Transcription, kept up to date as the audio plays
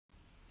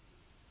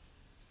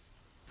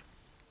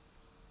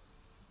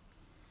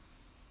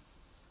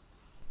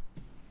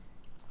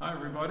Hi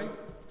everybody,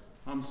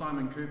 I'm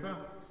Simon Cooper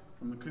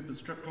from the Cooper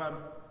Strip Club,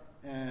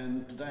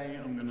 and today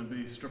I'm going to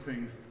be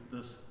stripping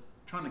this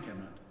china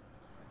cabinet.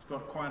 It's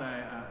got quite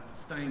a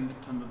sustained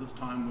timber this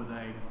time with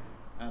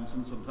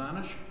some sort of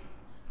varnish.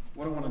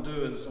 What I want to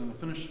do is I'm going to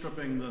finish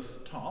stripping this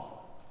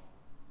top,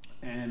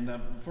 and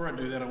before I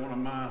do that I want to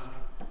mask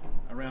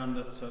around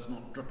it so it's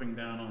not dripping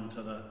down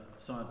onto the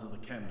sides of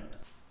the cabinet.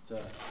 It's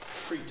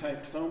a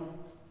pre-taped film,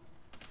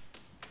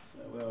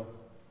 so we'll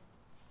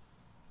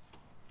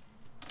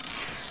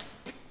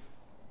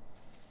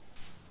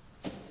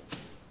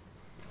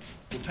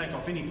take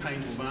off any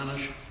paint or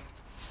varnish,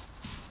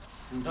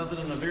 and does it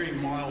in a very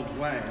mild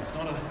way. It's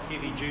not a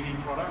heavy duty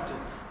product,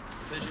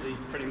 it's actually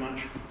pretty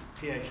much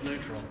pH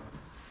neutral.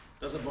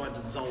 Does it by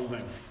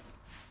dissolving.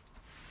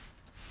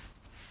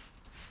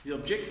 The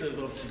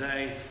objective of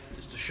today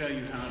is to show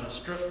you how to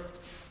strip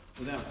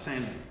without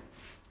sanding.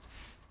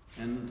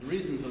 And the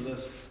reason for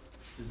this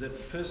is that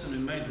the person who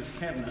made this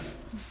cabinet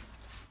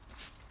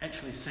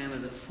actually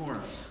sanded it for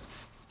us,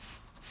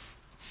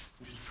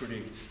 which is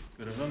pretty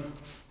good of him.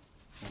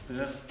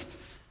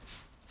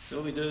 So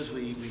all we do is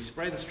we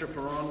spray the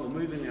stripper on,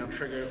 we're moving our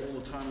trigger all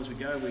the time as we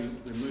go,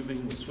 we're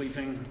moving, we're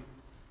sweeping,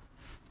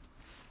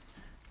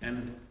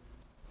 and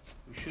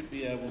we should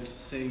be able to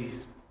see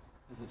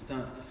as it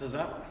starts to fizz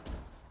up.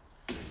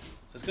 So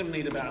it's going to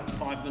need about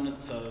 5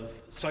 minutes of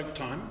soak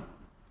time,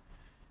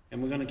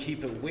 and we're going to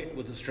keep it wet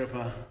with the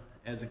stripper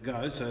as it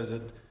goes. So as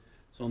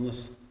it's on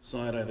this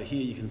side over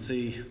here, you can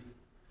see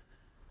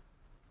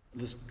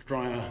this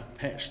drier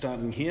patch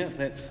starting here.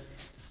 That's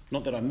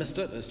not that I missed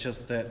it, it's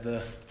just that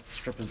the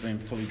stripper's been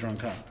fully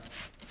drunk up.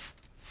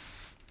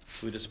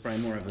 So we just spray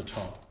more over the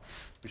top,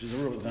 which is a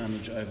real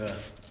advantage over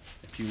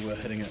if you were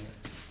hitting it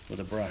with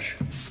a brush.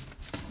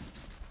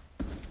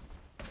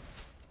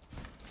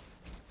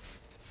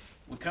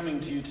 We're coming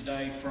to you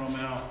today from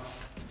our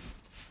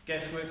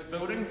gasworks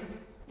building.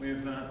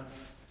 We've a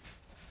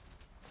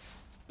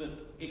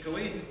bit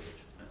echoey, which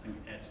I think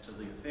adds to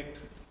the effect.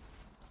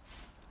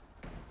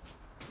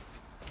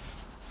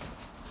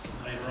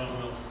 Later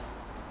on we'll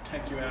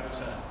take you out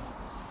to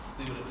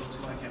see what it looks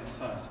like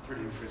outside. It's a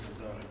pretty impressive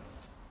building.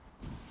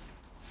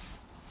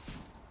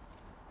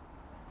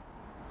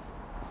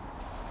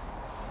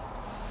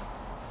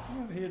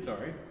 Over here,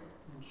 Dory,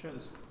 I'll show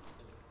this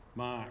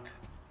mark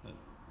that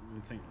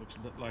we think looks a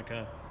bit like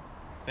a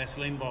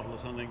Vaseline bottle or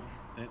something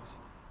that's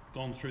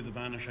gone through the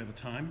varnish over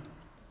time.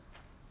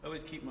 I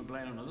always keep my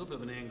blade on a little bit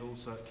of an angle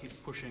so it keeps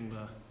pushing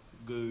the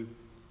goo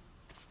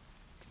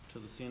to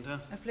the centre.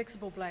 A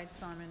flexible blade,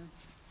 Simon,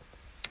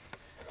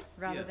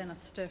 rather than a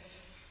stiff.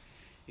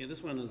 Yeah,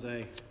 this one is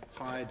a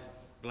Hyde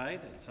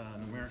blade. It's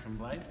an American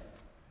blade,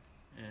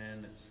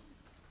 and it's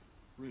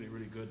really,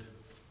 really good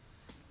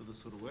for this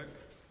sort of work.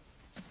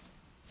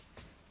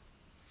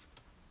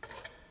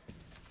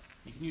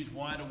 You can use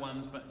wider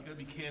ones, but you've got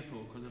to be careful,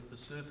 because if the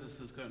surface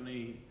has got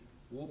any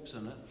warps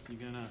in it, you're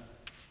going to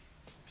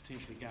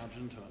potentially gouge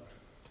into it.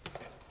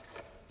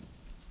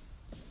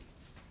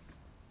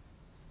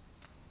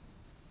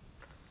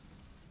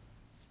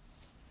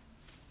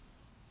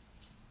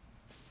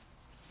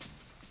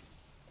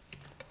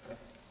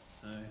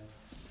 So,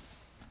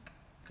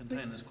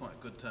 container's quite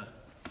good to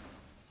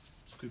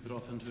scoop it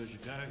off into as you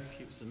go,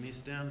 keeps the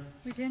mess down.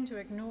 We tend to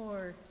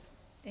ignore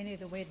any of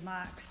the wet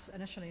marks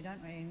initially,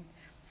 don't we? And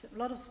a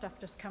lot of stuff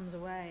just comes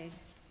away.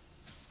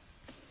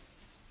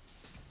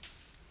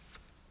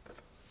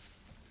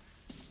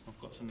 I've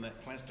got some of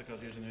that plastic I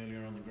was using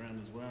earlier on the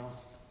ground as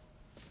well.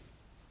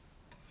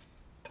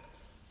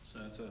 So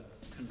it's a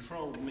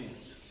controlled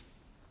mess.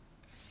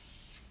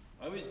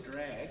 I always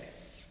drag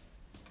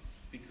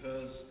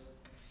because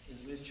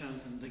there's less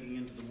chance of digging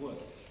into the wood.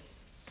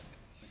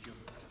 If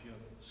you're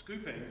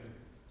scooping,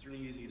 it's really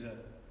easy to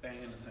bang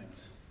into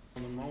things.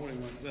 On the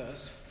moulding like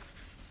this,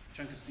 a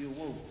chunk of steel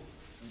wool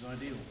is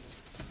ideal.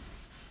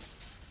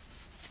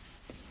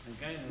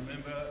 Again,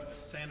 remember,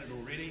 it's sanded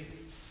already,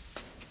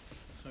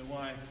 so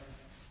why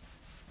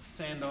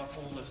sand off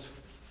all this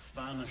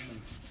varnish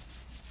and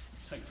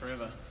take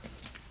forever?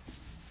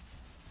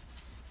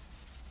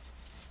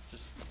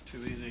 Just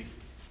too easy.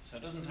 So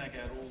it doesn't take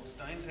out all the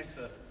stain, it takes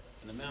an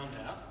amount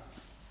out.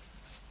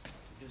 It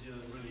gives you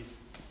a really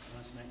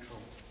nice natural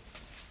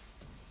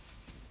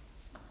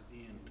at the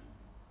end.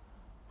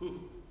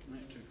 Ooh, isn't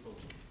that too cool?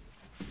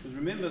 Because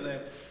remember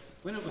that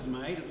when it was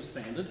made, it was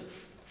sanded,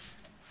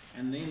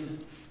 and then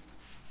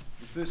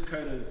the first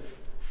coat of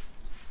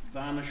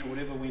varnish or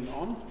whatever went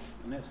on,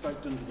 and that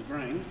soaked into the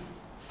grain,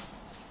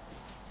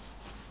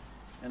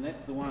 and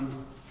that's the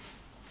one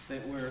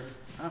that we're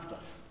after.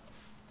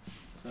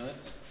 So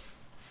that's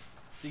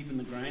deep in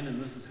the grain,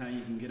 and this is how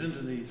you can get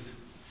into these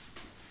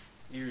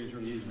areas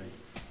really easily.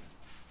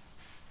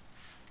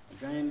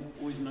 Again,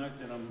 always note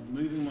that I'm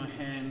moving my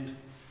hand,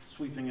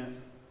 sweeping it.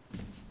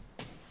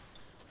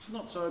 It's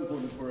not so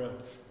important for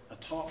a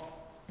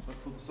top, but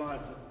for the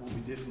sides it will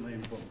be definitely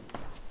important.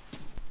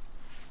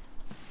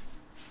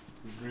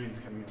 The green's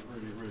coming up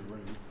really, really,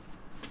 really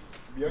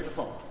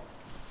beautiful.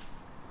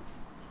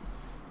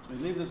 So we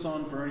leave this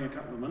on for only a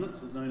couple of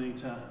minutes. There's no need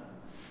to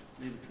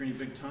leave it for any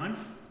big time.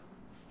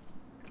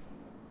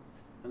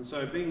 And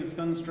so being a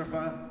thin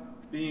stripper,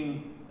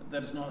 being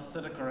that it's not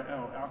acidic or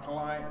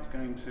alkali, it's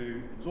going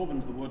to absorb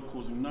into the wood,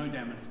 causing no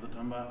damage to the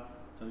timber.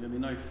 So there's going to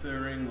be no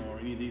furring or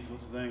any of these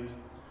sorts of things.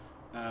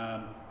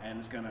 And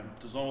it's going to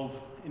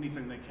dissolve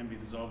anything that can be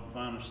dissolved,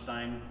 varnish,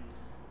 stain.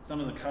 Some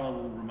of the colour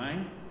will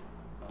remain.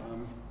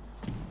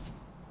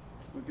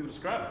 We'll give it a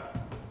scrub.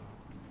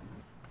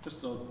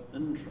 Just of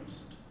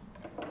interest,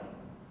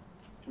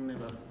 can we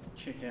have a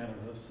check out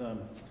of this, the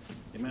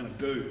amount of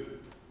goo.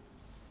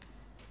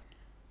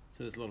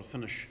 So there's a lot of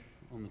finish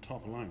on the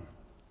top alone.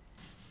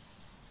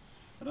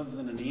 But other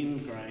than an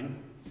end grain,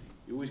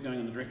 you're always going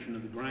in the direction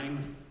of the grain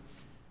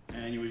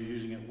and you're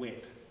using it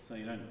wet, so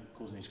you don't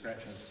cause any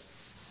scratches.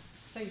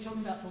 So you're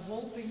talking about the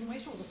wall being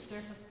wet or the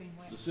surface being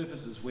wet? The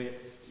surface is wet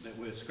that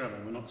we're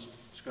scrubbing, we're not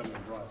scrubbing a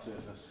dry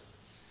surface.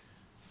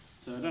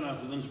 So I don't know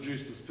if I've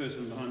introduced this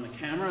person behind the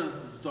camera. This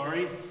is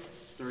Dory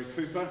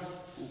Cooper,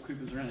 all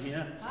Coopers around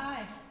here.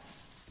 Hi.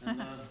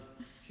 And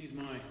she's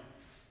my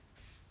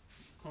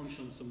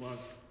conscience and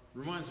wife.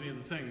 Reminds me of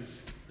the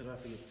things that I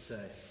forget to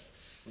say,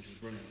 which is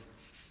brilliant.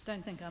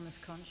 Don't think I'm as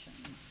conscious.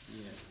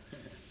 Yeah.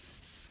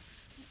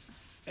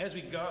 As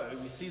we go,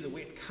 we see the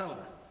wet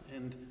colour,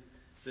 and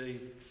the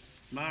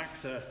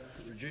marks are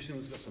reducing.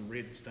 There's got some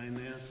red stain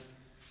there.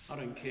 I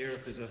don't care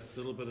if there's a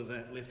little bit of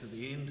that left at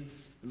the end.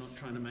 We're not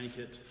trying to make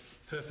it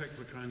perfect.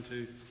 We're trying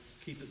to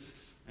keep its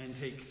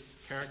antique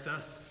character.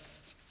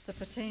 The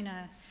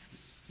patina.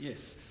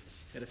 Yes,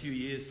 had a few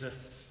years to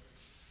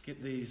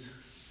get these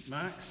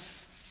marks.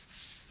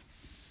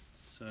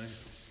 So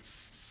if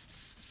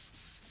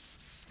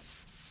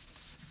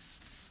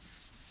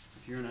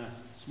you're in a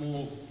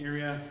small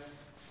area,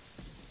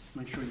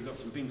 make sure you've got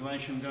some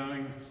ventilation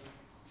going.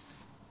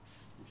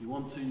 If you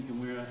want to, you can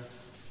wear a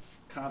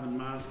carbon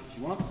mask if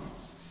you want.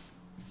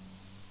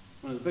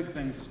 One of the big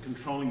things is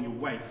controlling your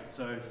waste.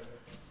 So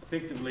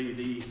effectively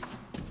the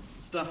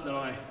stuff that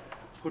I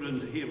put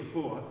into here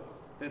before,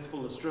 that's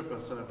full of stripper,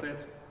 so if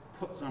that's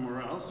put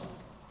somewhere else,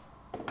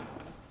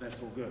 that's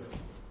all good.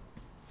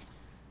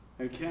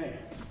 Okay,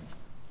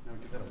 now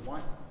get that a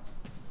white.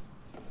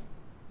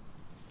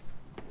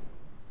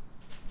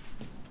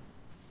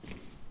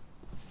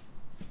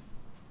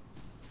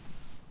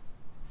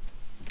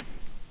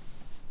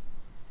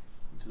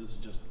 So this is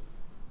just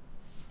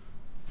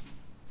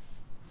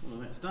full of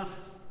that stuff.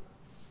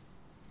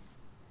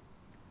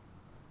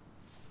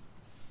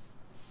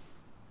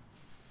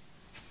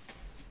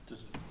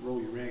 Just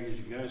roll your rag as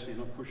you go so you're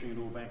not pushing it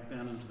all back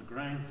down into the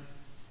grain.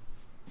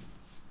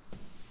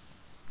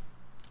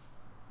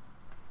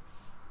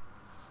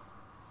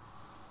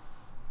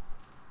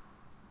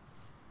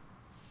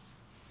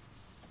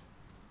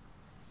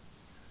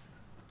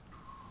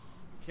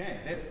 Okay,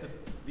 that's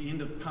the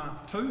end of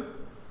part 2,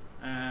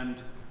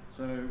 and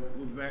so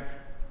we'll be back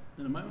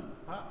in a moment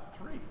for part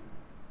 3.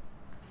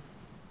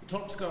 The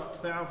top's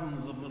got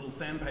thousands of little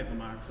sandpaper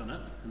marks in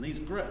it, and these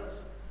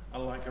grits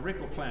are like a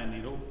record player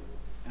needle,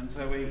 and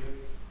so we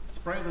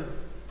spray the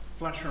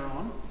flusher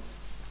on,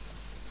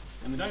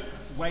 and we don't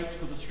wait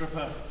for the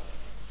stripper,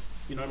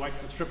 you know, like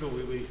the stripper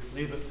where we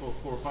leave it for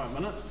 4 or 5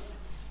 minutes.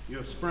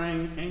 You're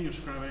spraying and you're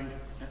scrubbing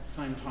at the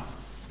same time.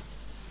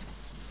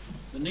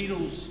 The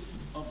needles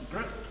of the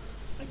grit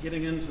are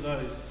getting into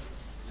those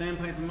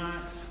sandpaper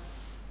marks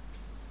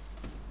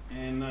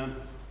and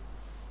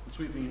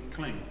sweeping it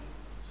clean.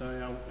 So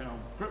our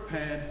grip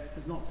pad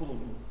is not full of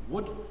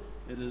wood,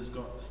 it has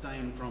got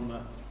stain from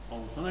the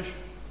old finish.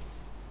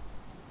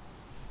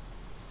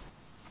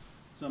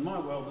 So in my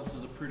world, this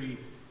is a pretty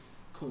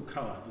cool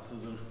colour. This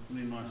is a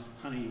really nice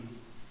honey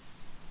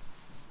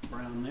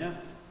brown there,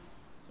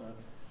 so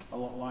a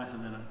lot lighter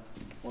than it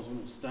was when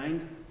it was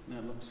stained. Now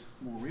it looks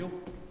more real.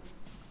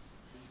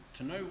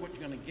 To know what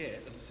you're going to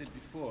get, as I said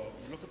before,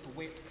 you look at the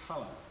wet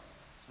colour.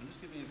 So I'm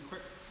just giving you a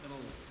quick little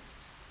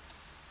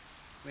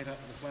wet up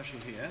the flusher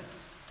here.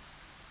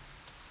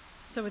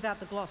 So without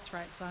the gloss,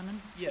 right, Simon?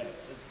 Yeah,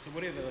 so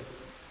whatever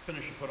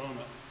finish you put on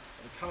it,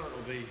 the colour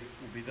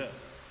will be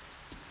this.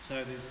 So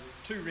there's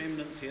 2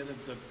 remnants here,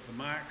 the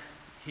mark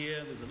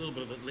here, there's a little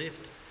bit of it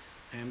left,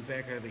 and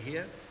back over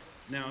here.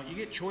 Now you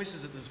get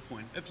choices at this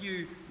point. If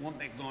you want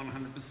that gone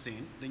 100%,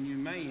 then you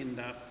may end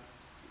up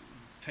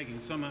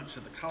taking so much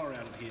of the colour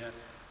out of here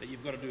that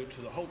you've got to do it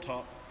to the whole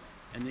top,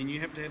 and then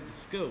you have to have the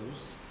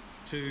skills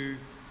to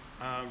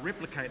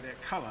replicate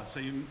that colour. So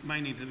you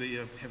may need to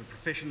have a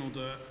professional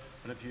do it,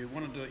 but if you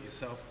want to do it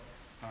yourself,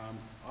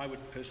 I would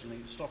personally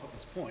stop at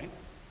this point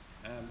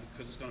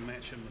because it's going to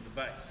match in with the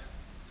base.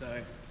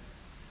 So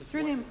it's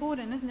really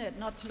important, isn't it,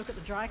 not to look at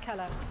the dry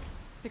colour,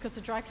 because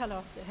the dry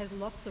colour has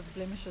lots of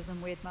blemishes and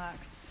weird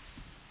marks.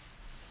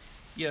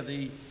 Yeah,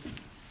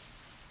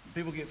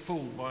 people get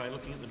fooled by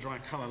looking at the dry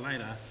colour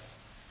later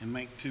and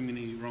make too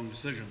many wrong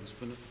decisions.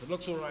 But if it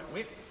looks all right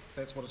wet,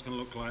 that's what it's going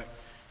to look like.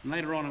 And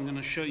later on I'm going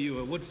to show you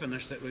a wood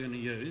finish that we're going to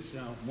use,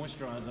 our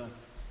moisturiser,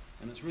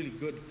 and it's really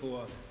good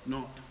for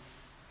not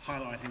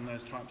highlighting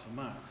those types of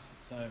marks.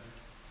 So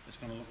it's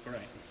going to look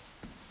great.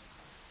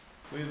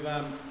 We've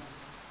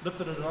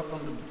lifted it up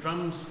onto the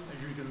drums,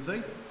 as you can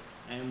see,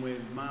 and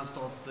we've masked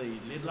off the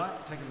lead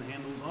light, taken the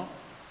handles off.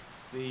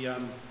 The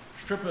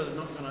stripper is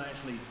not going to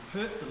actually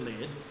hurt the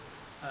lead,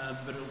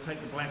 but it'll take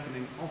the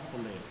blackening off the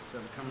lead, so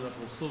it comes up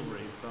all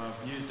silvery. So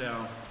I've used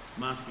our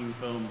masking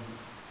film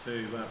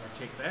to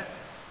protect that.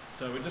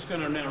 So we're just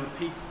going to now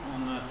repeat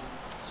on the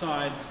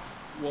sides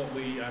what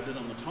we did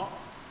on the top.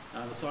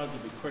 The sides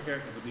will be quicker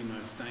because there'll be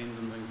no stains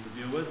and things to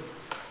deal with.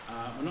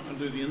 We're not going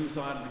to do the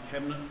inside of the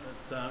cabinet,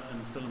 it's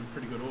still in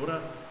pretty good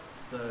order,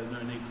 so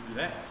no need to do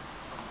that.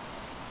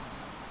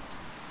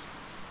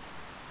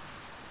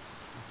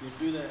 If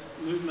you do that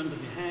movement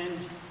of your hand,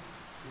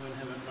 you won't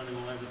have it running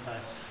all over the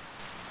place.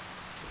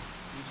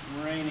 It's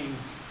raining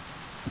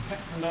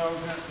cats and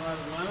dogs outside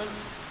at the moment.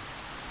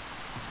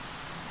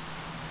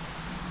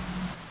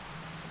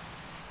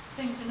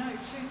 Thing to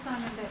note too,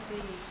 Simon, that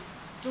the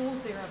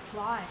doors there are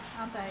ply,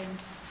 aren't they? And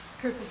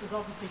Coopers is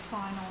obviously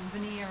fine on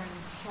veneer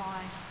and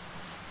ply.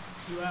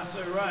 You are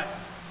so right.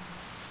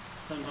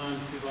 Sometimes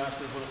people ask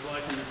us what it's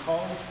like in the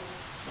cold.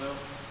 Well,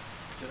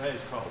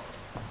 today's cold.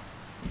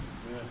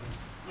 Yeah.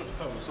 Not as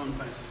cold as some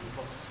places with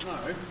lots of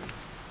snow,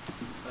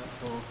 but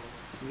for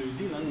New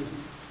Zealand,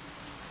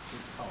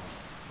 it's cold.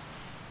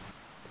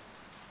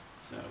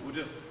 So we'll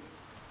just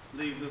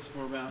leave this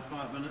for about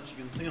 5 minutes. You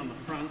can see on the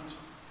front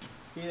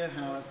here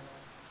how it's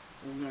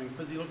all going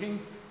fizzy looking.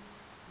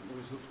 It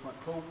always looks quite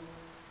cool.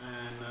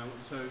 And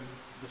so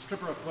the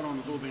stripper I've put on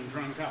has all been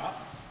drunk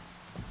up.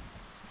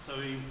 So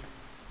we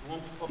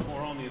want to put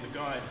more on there. The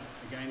guide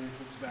again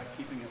talks about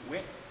keeping it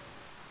wet.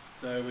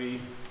 So we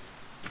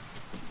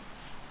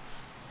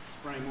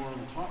spray more on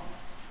the top.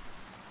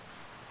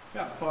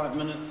 About 5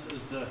 minutes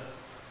is the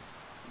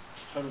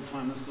total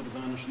time this sort of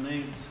varnish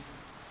needs.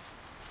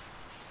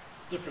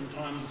 Different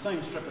times, the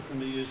same stripper can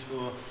be used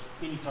for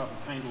any type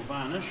of paint or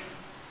varnish.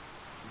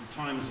 The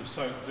times of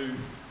soak do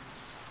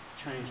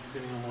change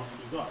depending on what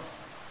you've got.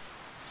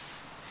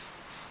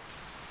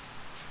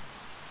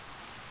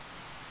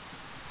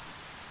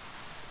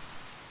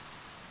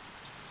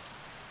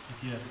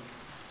 If you're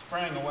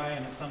spraying away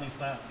and it suddenly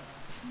starts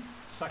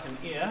sucking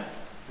air,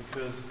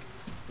 because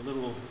the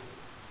little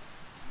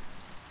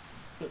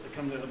bit that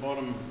comes out the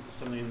bottom is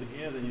suddenly in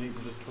the air, then you need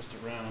to just twist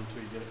it around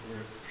until you get it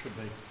where it should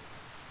be,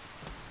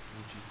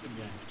 which is good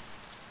game.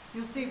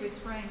 You'll see we're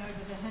spraying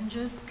over the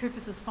hinges.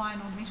 Coopers is fine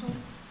on metal.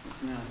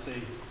 Let's now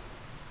see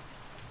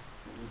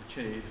what we've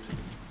achieved.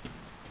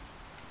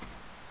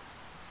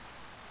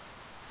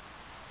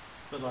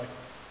 A bit like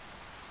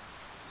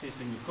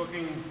testing your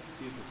cooking,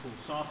 see if it's all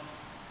soft,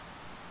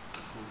 it's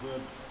all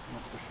good,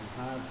 not pushing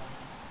hard.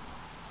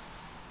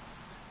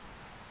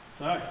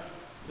 So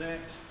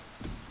that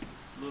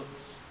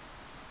looks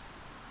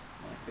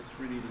like it's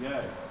ready to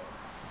go.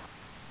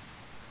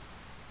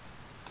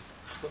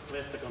 Put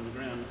plastic on the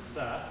ground at the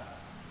start,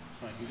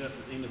 so I can just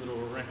at the end of it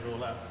all wrap it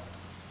all up.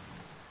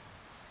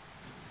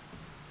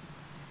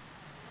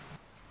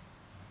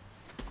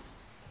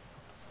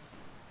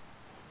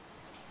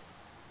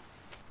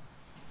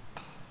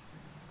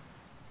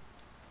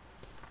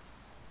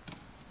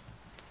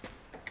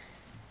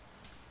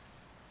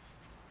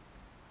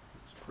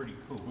 It's pretty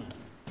cool, isn't it?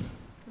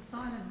 The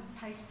silent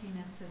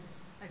pastiness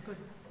is a good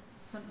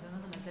symptom,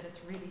 isn't it? That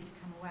it's ready to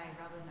come away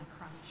rather than a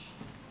crunch.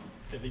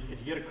 If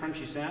you get a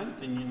crunchy sound,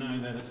 then you know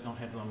that it's not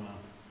had long enough.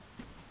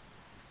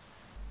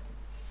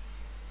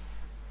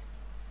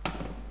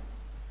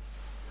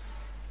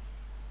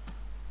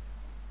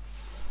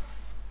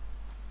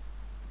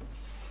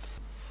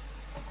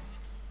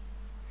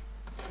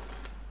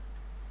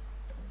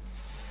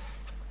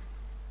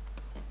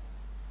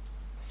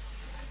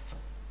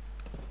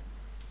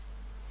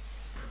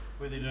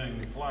 Whether you're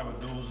doing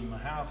plywood doors in the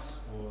house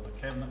or the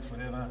cabinets,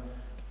 whatever,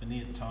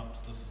 veneer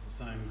tops, this is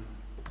the same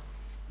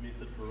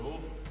method for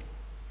all.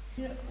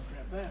 Yeah, I'll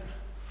grab that.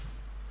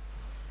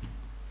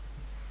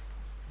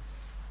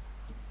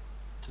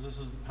 So this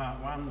is part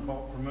one, the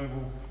bulk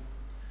removal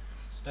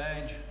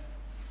stage.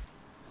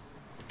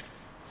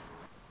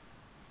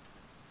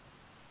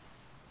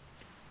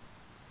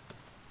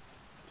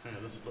 Okay,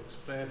 this looks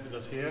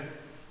fabulous here.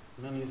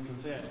 None of you can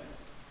see it.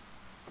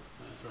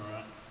 That's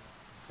alright.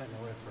 Take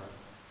my word for it.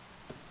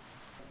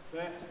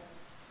 That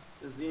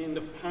is the end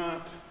of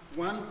part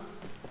one.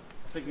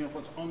 Taking off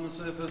what's on the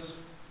surface,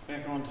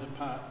 back onto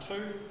part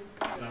two.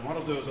 Now what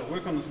I'll do is I'll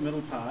work on this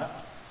middle part,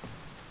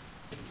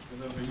 because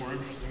that'll be more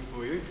interesting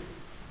for you.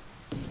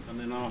 And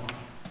then I'll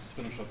just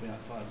finish off the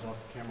outsides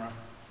off camera.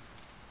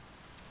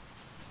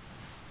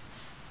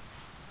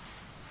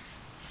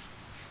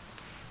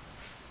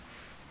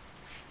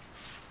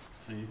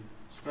 So you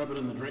scrub it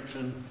in the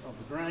direction of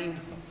the grain.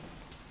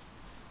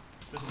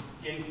 Just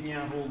yanking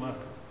out all the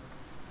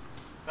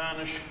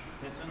varnish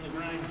that's in the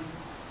grain.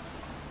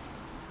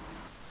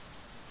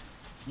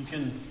 You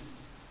can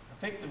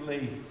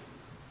effectively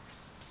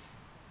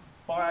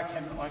buy a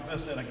cabinet like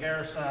this at a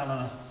garage sale on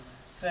a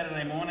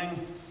Saturday morning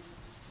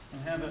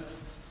and have it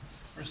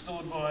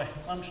restored by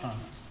lunchtime.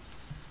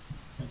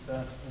 It's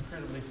an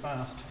incredibly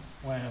fast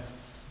way of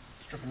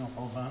stripping off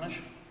old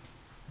varnish.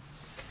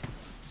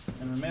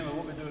 And remember,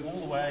 what we're doing all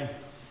the way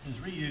is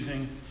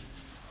reusing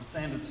the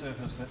sanded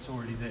surface that's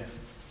already there.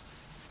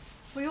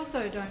 We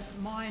also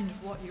don't mind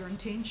what your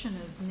intention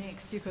is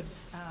next. You could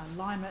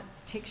lime it,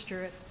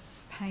 texture it,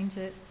 paint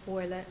it,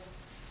 oil it,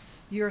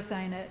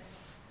 urethane it.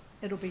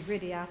 It'll be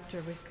ready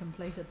after we've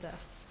completed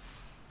this.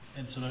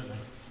 Absolutely.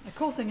 The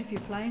cool thing if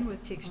you're playing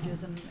with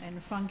textures and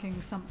funking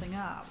something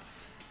up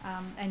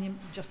and you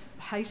just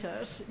hate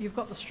it, you've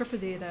got the stripper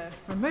there to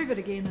remove it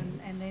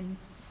again and then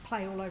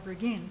play all over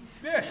again.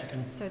 Yeah, she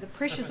can. So the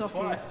pressure's off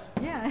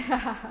you.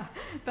 Yeah,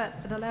 but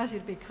it allows you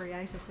to be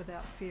creative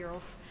without fear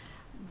of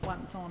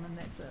once on and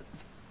that's it.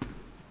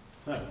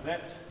 So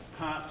that's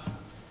part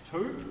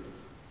 2.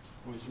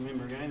 Always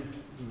remember again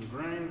in the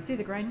grain. See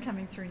the grain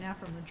coming through now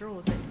from the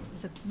drawers. That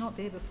was not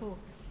there before.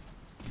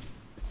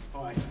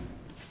 I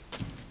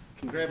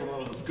can grab a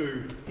lot of this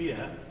goo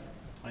here.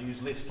 I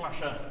use less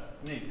flusher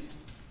next.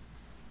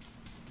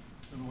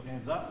 It all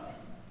adds up.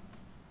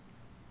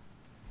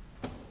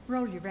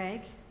 Roll your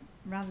rag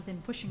rather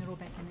than pushing it all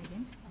back in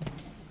again.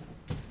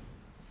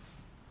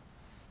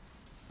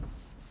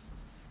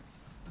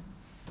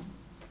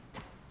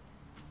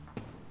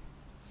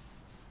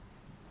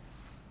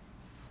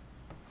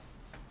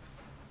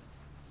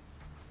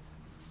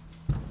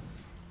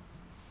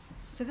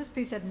 So this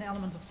piece had an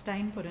element of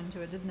stain put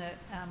into it, didn't it,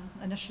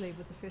 initially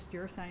with the first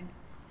urethane?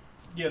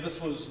 Yeah, this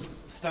was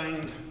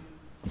stained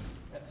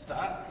at the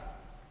start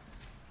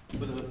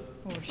with a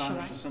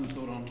varnish of some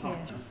sort on top.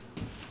 Yeah.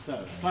 So,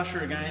 flusher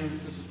again,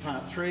 this is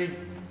part 3.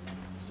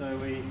 So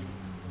we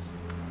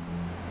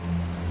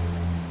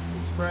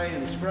spray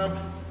and scrub,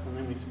 and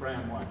then we spray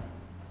and wipe.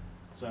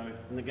 So,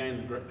 and again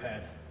the grit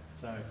pad.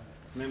 So,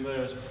 remember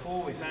as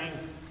before we're saying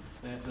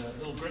that the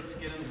little grits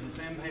get into the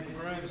sandpaper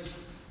grooves.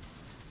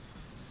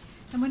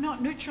 And we're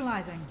not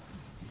neutralising.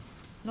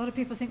 A lot of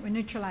people think we're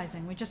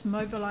neutralising. We're just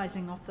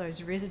mobilising off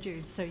those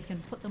residues so you can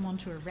put them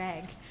onto a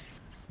rag.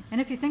 And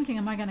if you're thinking,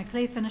 am I going to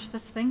clear finish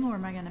this thing or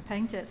am I going to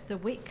paint it? The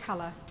wet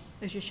colour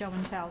is your show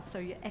and tell. So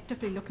you're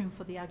actively looking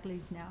for the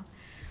uglies now.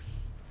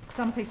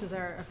 Some pieces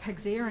are a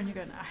pig's ear and you're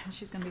going,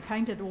 she's going to be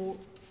painted, or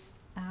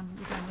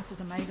you're going, this is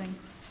amazing.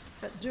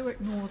 But do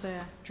ignore the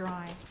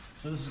dry.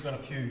 So this has got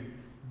a few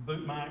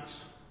boot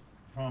marks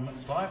from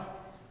its life,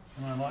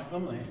 and I like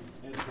them.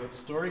 They add to its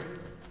story.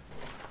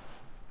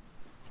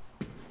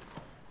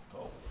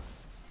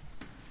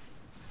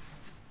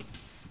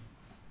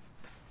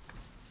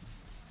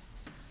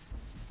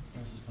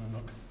 This is going to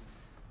look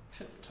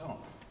tip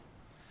top.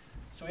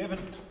 So we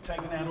haven't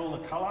taken out all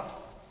the colour.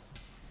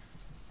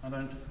 I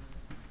don't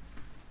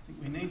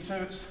think we need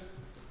to. It's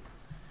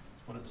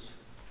what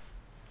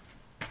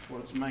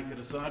its maker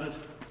decided.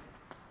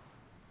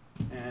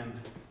 And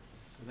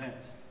so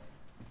that's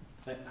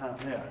that part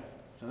there.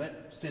 So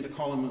that centre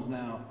column is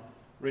now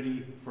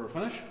ready for a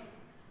finish.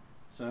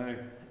 So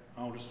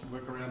I'll just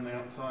work around the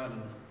outside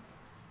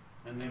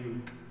and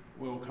then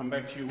we'll come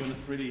back to you when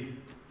it's ready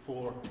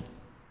for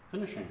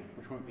finishing,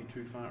 which won't be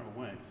too far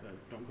away, so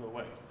don't go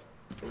away.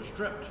 We're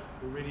stripped,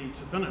 we're ready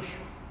to finish.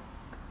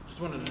 Just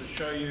wanted to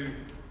show you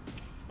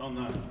on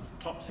the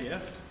tops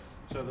here.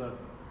 So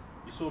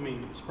you saw me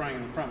spraying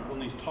in the front, but on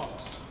these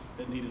tops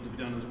it needed to be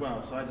done as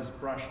well. So I just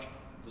brushed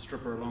the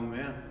stripper along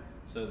there.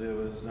 So there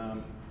was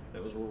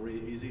that was all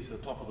really easy. So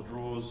the top of the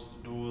drawers,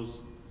 the doors.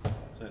 So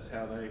that's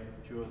how they,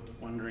 if you were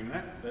wondering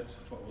that's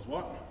what was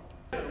what.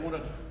 I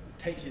wanted to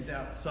take you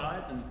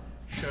outside and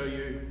show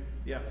you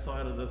the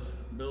outside of this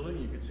building.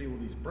 You can see all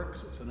these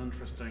bricks. It's an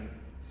interesting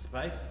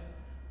space.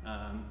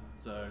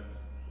 So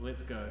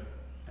let's go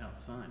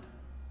outside.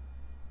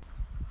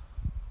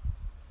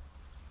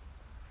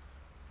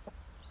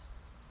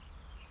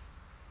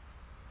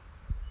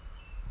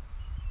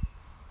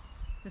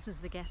 This is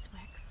the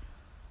gasworks.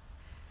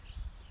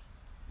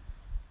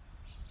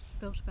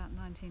 Built about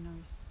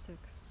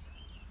 1906.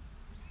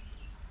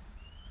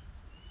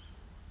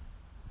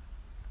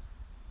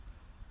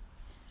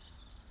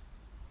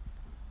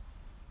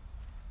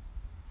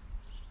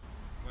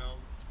 Well,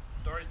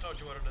 Dory's told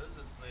you what it is.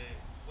 It's the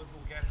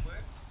Woodville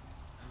Gasworks,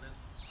 and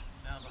that's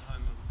now the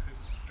home of the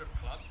Cooper Strip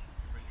Club.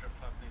 Every strip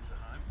club needs a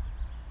home.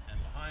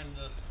 And behind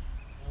this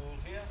wall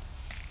here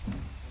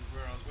is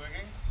where I was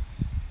working.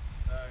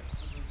 So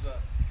this is the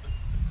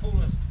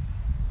coolest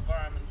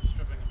environment for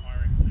stripping I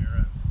reckon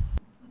there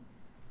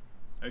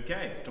is.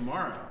 Okay, it's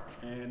tomorrow,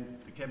 and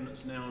the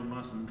cabinet's now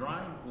nice and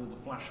dry. All the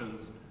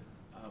flushes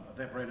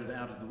evaporated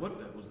out of the wood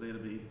that was there to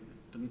be,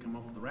 didn't come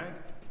off the rag.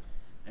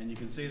 And you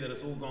can see that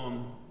it's all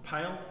gone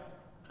pale.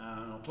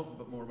 I'll talk a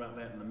bit more about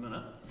that in a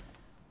minute.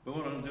 But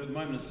what I'm going to do at the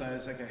moment is say,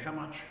 okay, how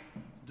much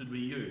did we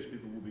use?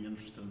 People will be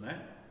interested in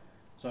that.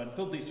 So I'd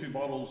filled these 2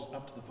 bottles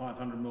up to the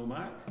 500ml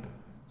mark.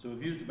 So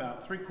we've used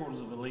about 3/4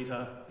 of a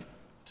litre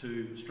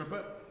to strip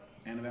it,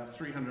 and about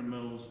 300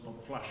 mils of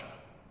the flusher.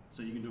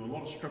 So you can do a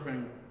lot of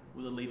stripping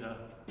with a litre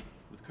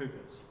with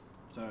Coopers.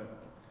 So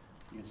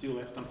you can see all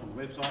that stuff on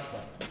the website,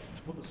 but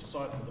to put this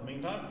aside for the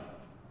meantime.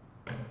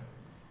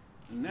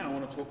 And now I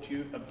want to talk to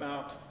you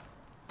about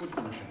wood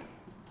finishing.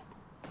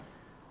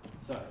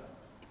 So,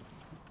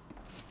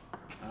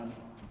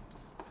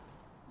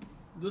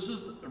 this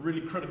is a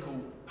really critical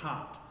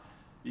part,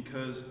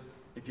 because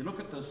if you look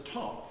at this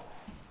top,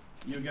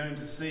 you're going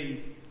to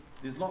see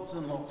there's lots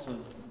and lots of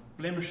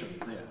blemishes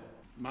there,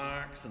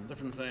 marks and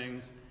different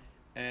things,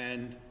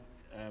 and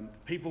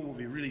people will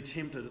be really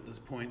tempted at this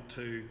point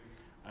to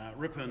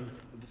rip in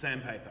with the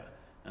sandpaper,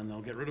 and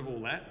they'll get rid of all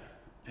that,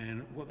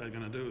 and what they're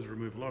going to do is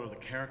remove a lot of the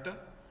character,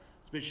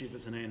 especially if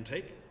it's an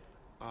antique,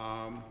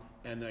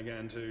 and they're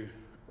going to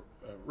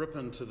rip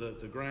into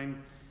the grain,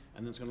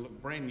 and then it's going to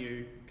look brand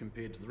new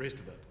compared to the rest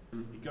of it.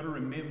 You've got to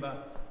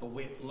remember the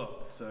wet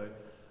look. So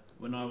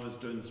when I was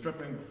doing the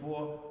stripping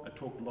before, I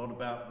talked a lot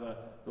about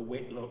the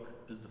wet look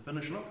is the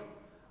finish look.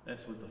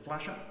 That's with the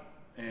flusher,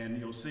 and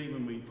you'll see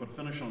when we put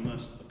finish on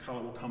this, the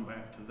colour will come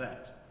back to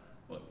that.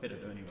 Well, it better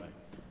do anyway.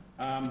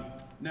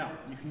 Now,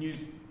 you can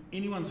use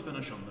anyone's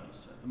finish on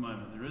this at the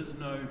moment. There is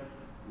no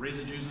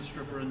residues of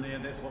stripper in there.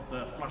 That's what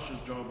the flusher's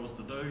job was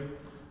to do,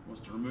 was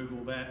to remove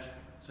all that.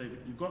 So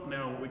you've got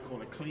now what we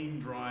call a clean,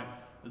 dry,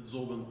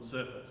 absorbent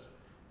surface.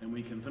 And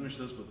we can finish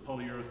this with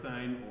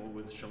polyurethane or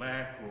with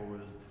shellac or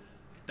with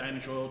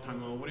Danish oil,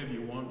 tung oil, whatever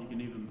you want. You can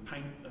even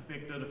paint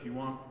affect it if you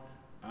want.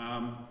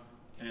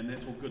 And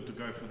that's all good to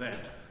go for that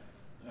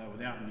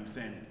without any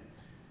sanding.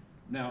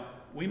 Now,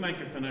 we make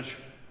a finish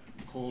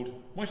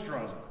called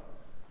moisturizer.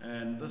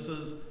 And this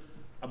is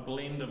a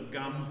blend of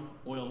gum,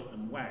 oil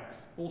and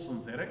wax, all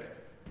synthetic.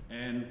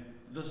 And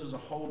this is a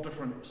whole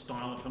different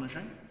style of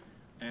finishing.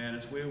 And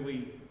it's where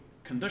we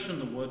condition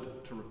the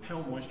wood to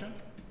repel moisture.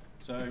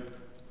 So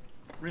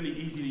really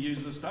easy to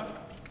use this stuff.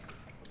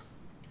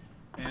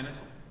 And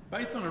it's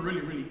based on a really,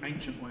 really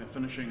ancient way of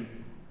finishing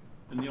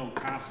in the old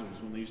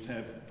castles when they used to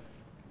have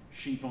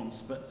sheep on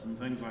spits and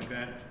things like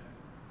that.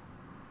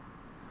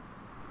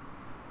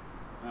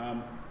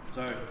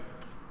 So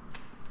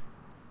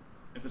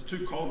if it's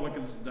too cold like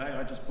it is today,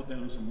 I just put that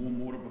in some warm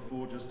water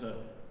before just to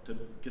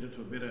get it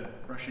to a better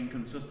brushing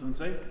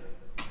consistency.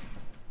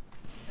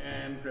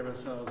 And grab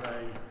ourselves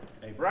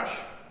a brush,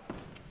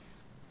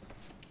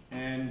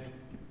 and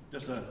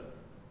just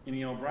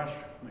any old brush,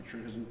 make sure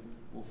it isn't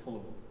all full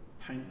of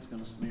paint that's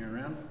going to smear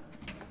around.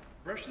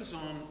 Brush this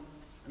on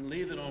and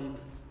leave it on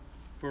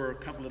for a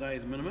couple of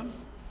days minimum.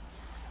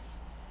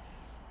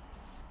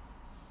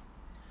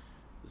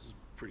 This is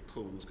pretty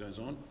cool when this goes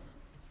on.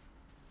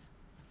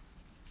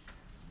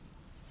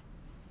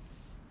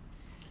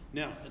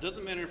 Now, it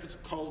doesn't matter if it's a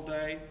cold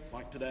day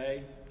like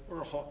today, or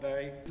a hot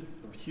day,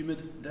 or a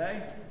humid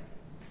day,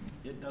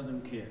 it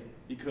doesn't care,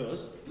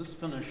 because this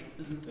finish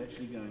isn't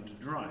actually going to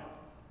dry.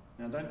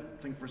 Now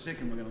don't think for a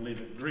second we're going to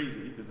leave it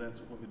greasy, because that's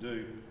what we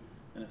do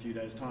in a few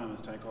days' time, is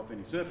take off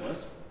any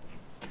surplus.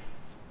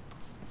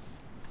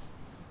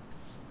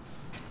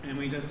 And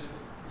we just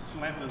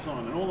slap this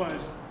on, and all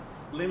those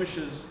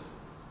blemishes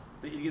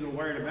that you get all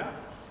worried about,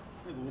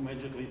 they've all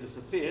magically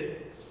disappeared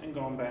and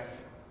gone back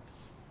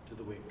to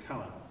the wet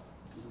colour.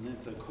 Isn't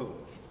that so cool?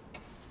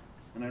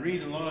 And I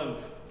read a lot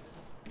of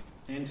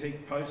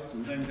antique posts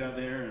and things out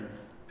there, and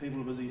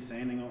people are busy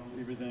sanding off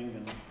everything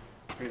and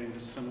creating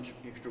just so much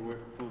extra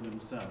work for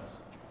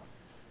themselves.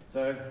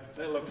 So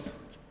that looks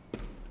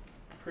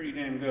pretty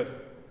damn good.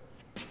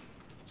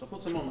 So I'll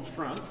put some on the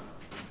front.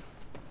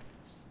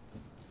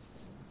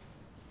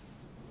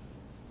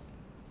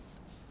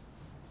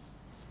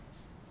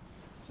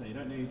 So you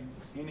don't need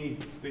any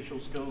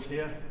special skills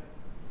here.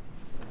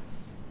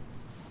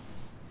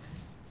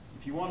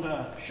 If you want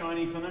a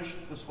shiny finish,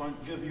 this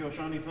won't give you a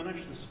shiny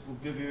finish. This will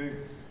give you,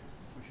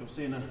 which you'll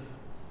see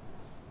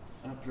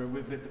after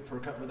we've left it for a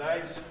couple of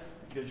days,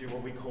 it gives you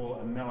what we call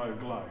a mellow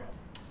glow.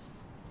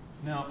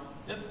 Now,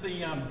 if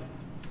the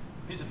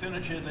piece of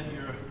furniture that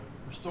you're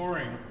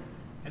restoring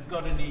has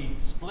got any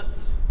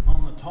splits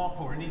on the top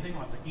or anything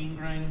like the end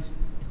grains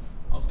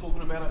I was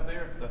talking about up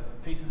there, if the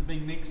piece has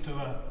been next to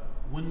a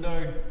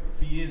window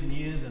for years and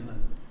years and the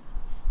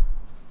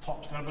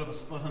top's got a bit of a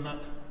split in it,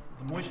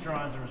 the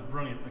moisturizer is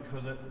brilliant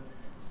because it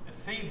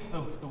feeds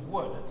the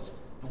wood.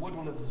 The wood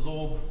will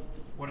absorb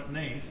what it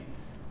needs,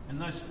 and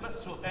those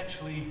splits will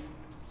actually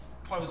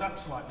close up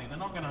slightly. They're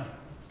not going to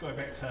go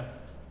back to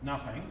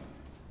nothing,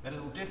 but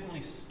it'll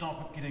definitely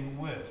stop it getting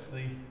worse.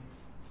 The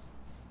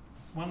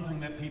one thing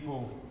that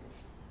people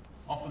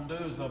often do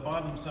is they'll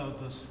buy themselves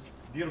this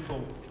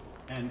beautiful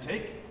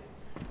antique,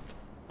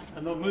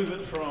 and they'll move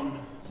it from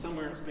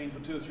somewhere it's been for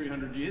 200 or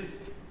 300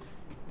 years,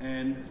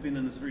 and it's been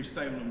in this very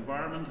stable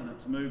environment, and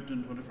it's moved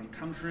into a different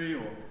country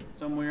or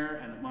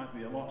somewhere, and it might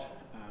be a lot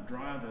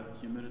drier, the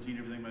humidity and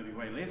everything may be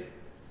way less,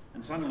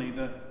 and suddenly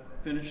the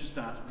furniture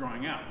starts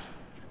drying out,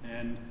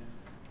 and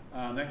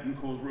that can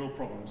cause real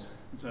problems.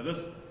 And so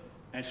this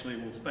actually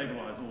will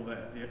stabilise all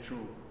that. The actual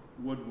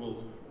wood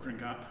will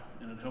drink up,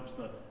 and it helps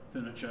the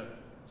furniture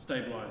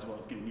stabilise while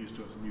it's getting used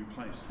to its new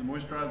place. The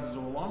moisturisers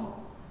all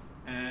on,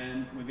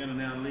 and we're going to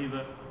now leave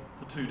it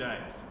for 2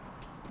 days.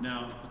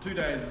 Now, the 2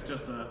 days is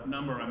just a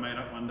number I made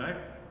up one day.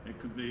 It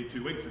could be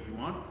 2 weeks if you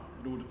want.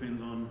 It all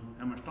depends on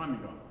how much time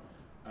you've got.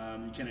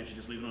 You can actually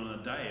just leave it on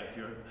a day if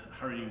you're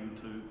hurrying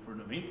for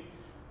an event.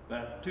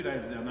 But 2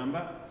 days is our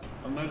number.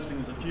 I'm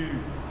noticing there's a few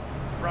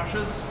brush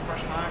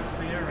marks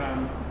there,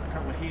 a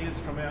couple of hairs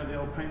from out of the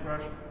old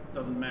paintbrush.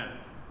 Doesn't matter.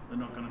 they're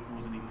not going to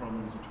cause any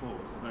problems at all,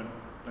 so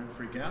don't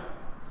freak out.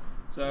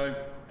 So,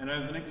 and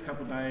over the next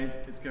couple of days,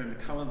 the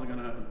colours are going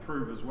to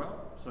improve as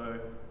well, so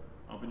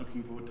I'll be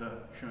looking forward to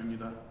showing you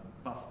the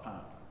buff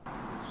part.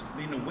 It's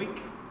been a week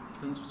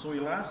since we saw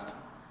you last.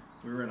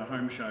 We were at a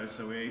home show,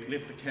 so we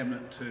left the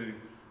cabinet to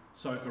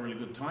soak a really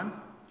good time,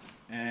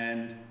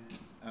 and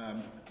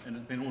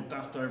it's been all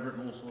dust over it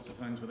and all sorts of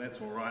things, but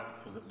that's all right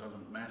because it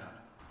doesn't matter.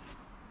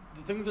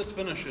 The thing with this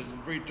finish is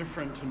very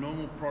different to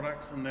normal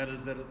products, and that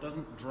is that it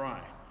doesn't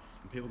dry.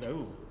 And people go,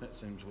 "Ooh, that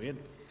seems weird,"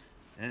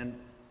 and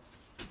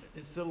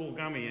it's still all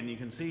gummy, and you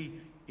can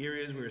see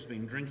areas where it's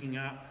been drinking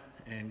up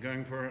and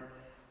going for it.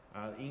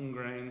 End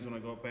grains, when I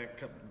got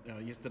back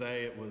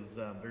yesterday, it was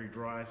very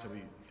dry, so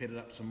we fed it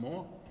up some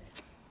more.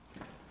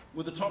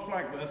 With a top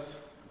like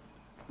this,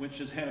 which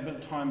has had a bit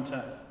of time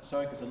to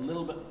soak, it's a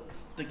little bit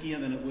stickier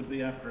than it would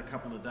be after a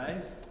couple of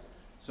days.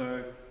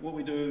 So what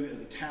we do is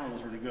a towel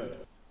is really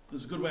good.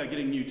 This is a good way of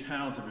getting new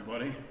towels,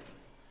 everybody. You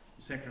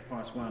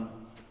sacrifice one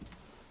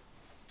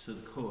to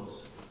the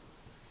cause.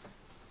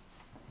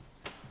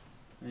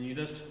 And you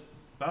just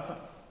buff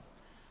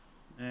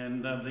it.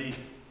 And the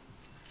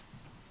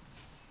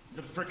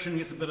friction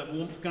gets a bit of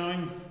warmth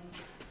going.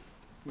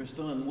 We're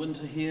still in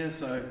winter here,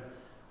 so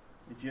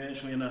if you're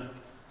actually in a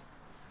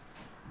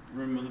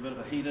room with a bit of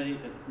a heater,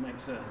 it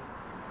makes a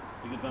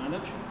big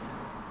advantage.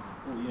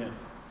 Oh yeah,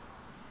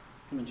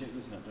 come and check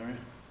this out, Dorian.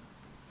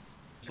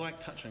 It's like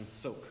touching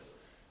silk.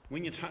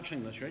 When you're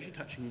touching this, you're actually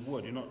touching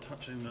wood, you're not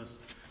touching this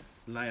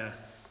layer.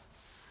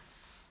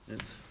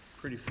 It's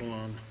pretty full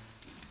on.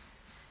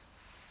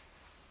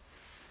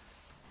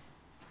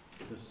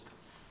 This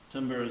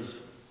timber is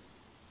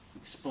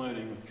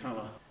exploding with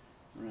colour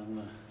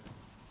around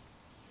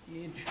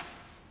the edge.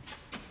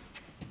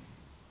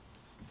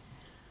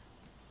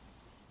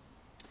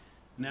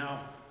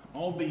 Now,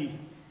 I'll be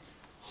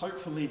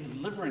hopefully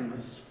delivering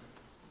this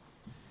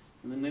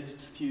in the next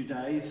few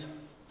days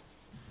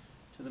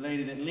to the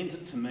lady that lent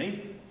it to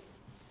me,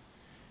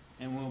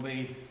 and we'll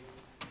be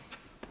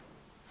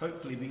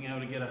hopefully being able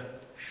to get a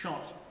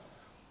shot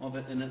of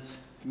it in its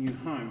new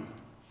home.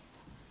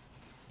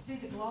 See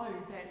the glow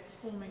that's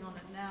forming on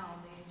it now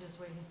on the edges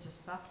where he's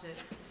just buffed it?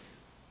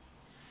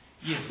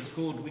 Yes,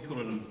 we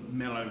call it a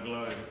mellow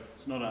glow.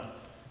 It's not a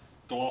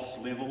gloss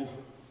level.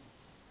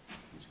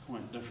 It's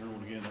quite different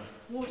altogether.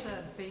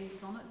 Water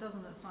beads on it,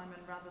 doesn't it, Simon,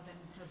 rather than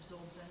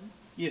absorbs in?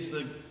 Yes,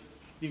 the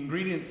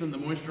ingredients in the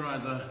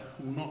moisturiser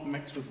will not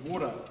mix with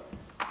water.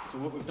 So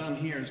what we've done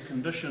here is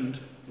conditioned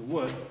the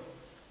wood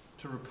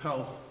to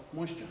repel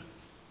moisture.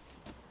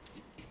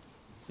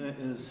 That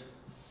is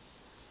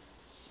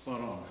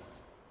spot on.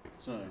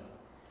 So,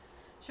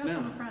 show us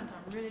on the front.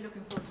 I'm really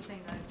looking forward to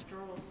seeing those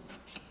drawers.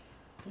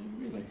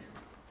 Really?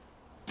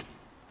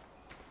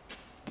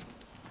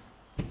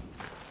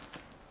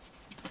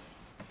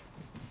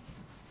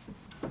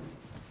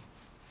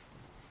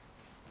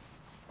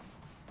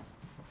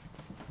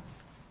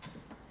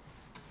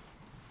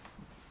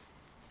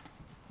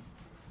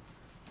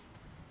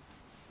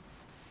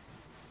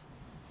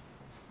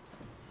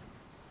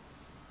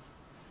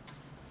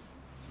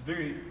 It's a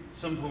very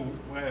simple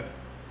way of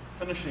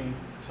finishing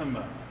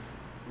timber.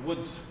 The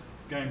wood's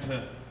going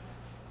to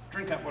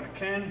drink up what it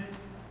can,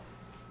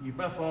 you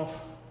buff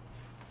off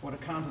what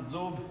it can't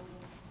absorb,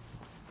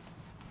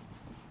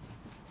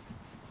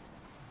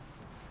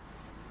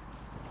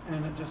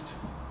 and it just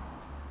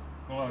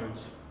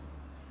glows.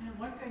 And it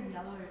won't go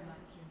yellow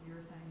like your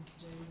urethanes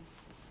do.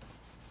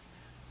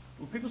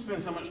 Well, people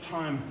spend so much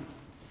time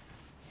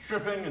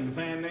stripping and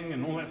sanding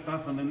and all that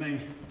stuff, and then they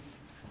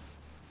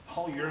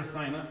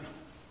polyurethane it,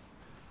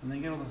 and they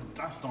get all this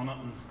dust on it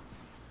and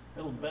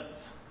little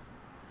bits,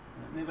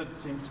 and it never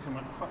seems to come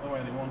out quite the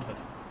way they wanted.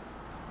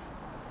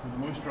 And the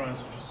moisturiser is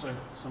just so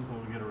simple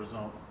to get a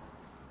result.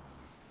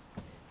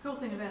 Cool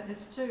thing about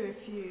this too,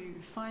 if you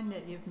find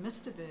that you've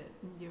missed a bit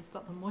and you've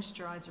got the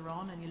moisturiser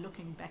on and you're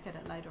looking back at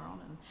it later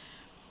on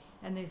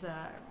and there's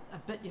a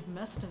bit you've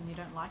missed and you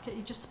don't like it,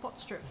 you just spot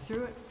strip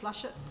through it,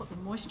 flush it, put the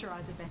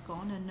moisturiser back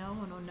on, and no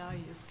one will know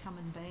you've come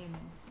and been,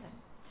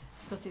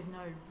 because there's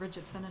no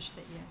rigid finish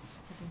that you're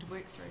having to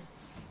work through.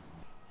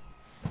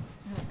 Look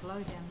at that glow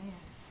down there.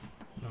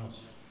 No,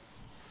 it's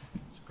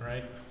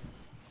great.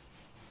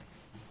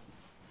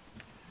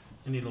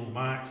 Any little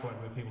marks, like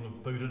where people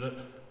have booted it,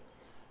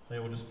 they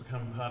will just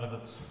become part of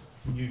its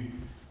new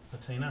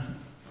patina.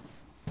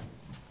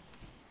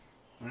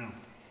 Wow.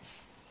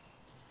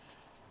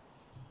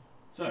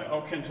 So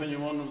I'll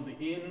continue on with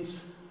the ends,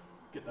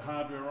 get the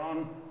hardware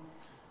on,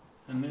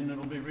 and then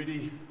it'll be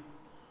ready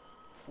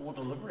for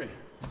delivery.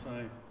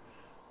 So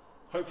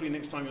hopefully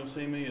next time you'll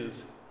see me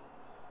is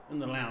in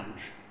the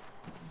lounge.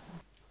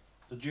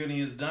 The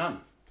journey is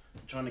done.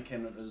 The China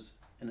Cabinet is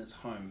in its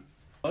home.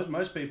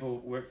 Most people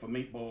work for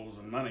meatballs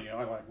and money.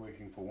 I like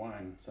working for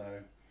wine. So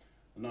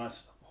a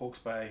nice Hawke's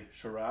Bay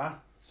Shiraz,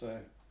 so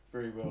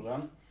very well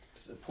done.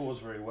 It pours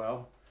very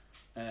well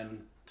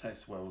and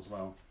tastes well as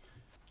well.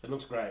 It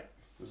looks great.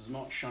 This is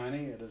not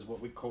shiny, it is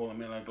what we call a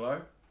mellow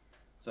glow.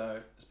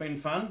 So it's been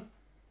fun,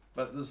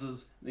 but this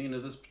is the end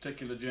of this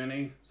particular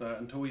journey. So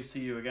until we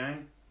see you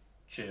again,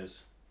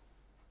 Cheers.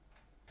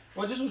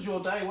 Well, this was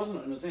your day, wasn't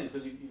it, in a sense,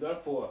 because you got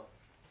it for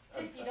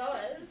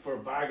 $50 for a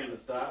bargain to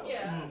start with,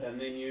 Yeah. and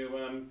then you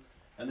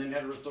and then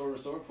had to restore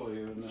it for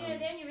you. And, Do you know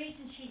the only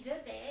reason she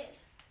did that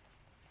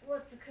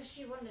was because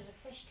she wanted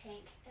a fish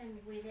tank in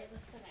where that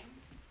was sitting,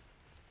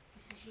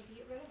 so she had to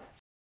get rid of it.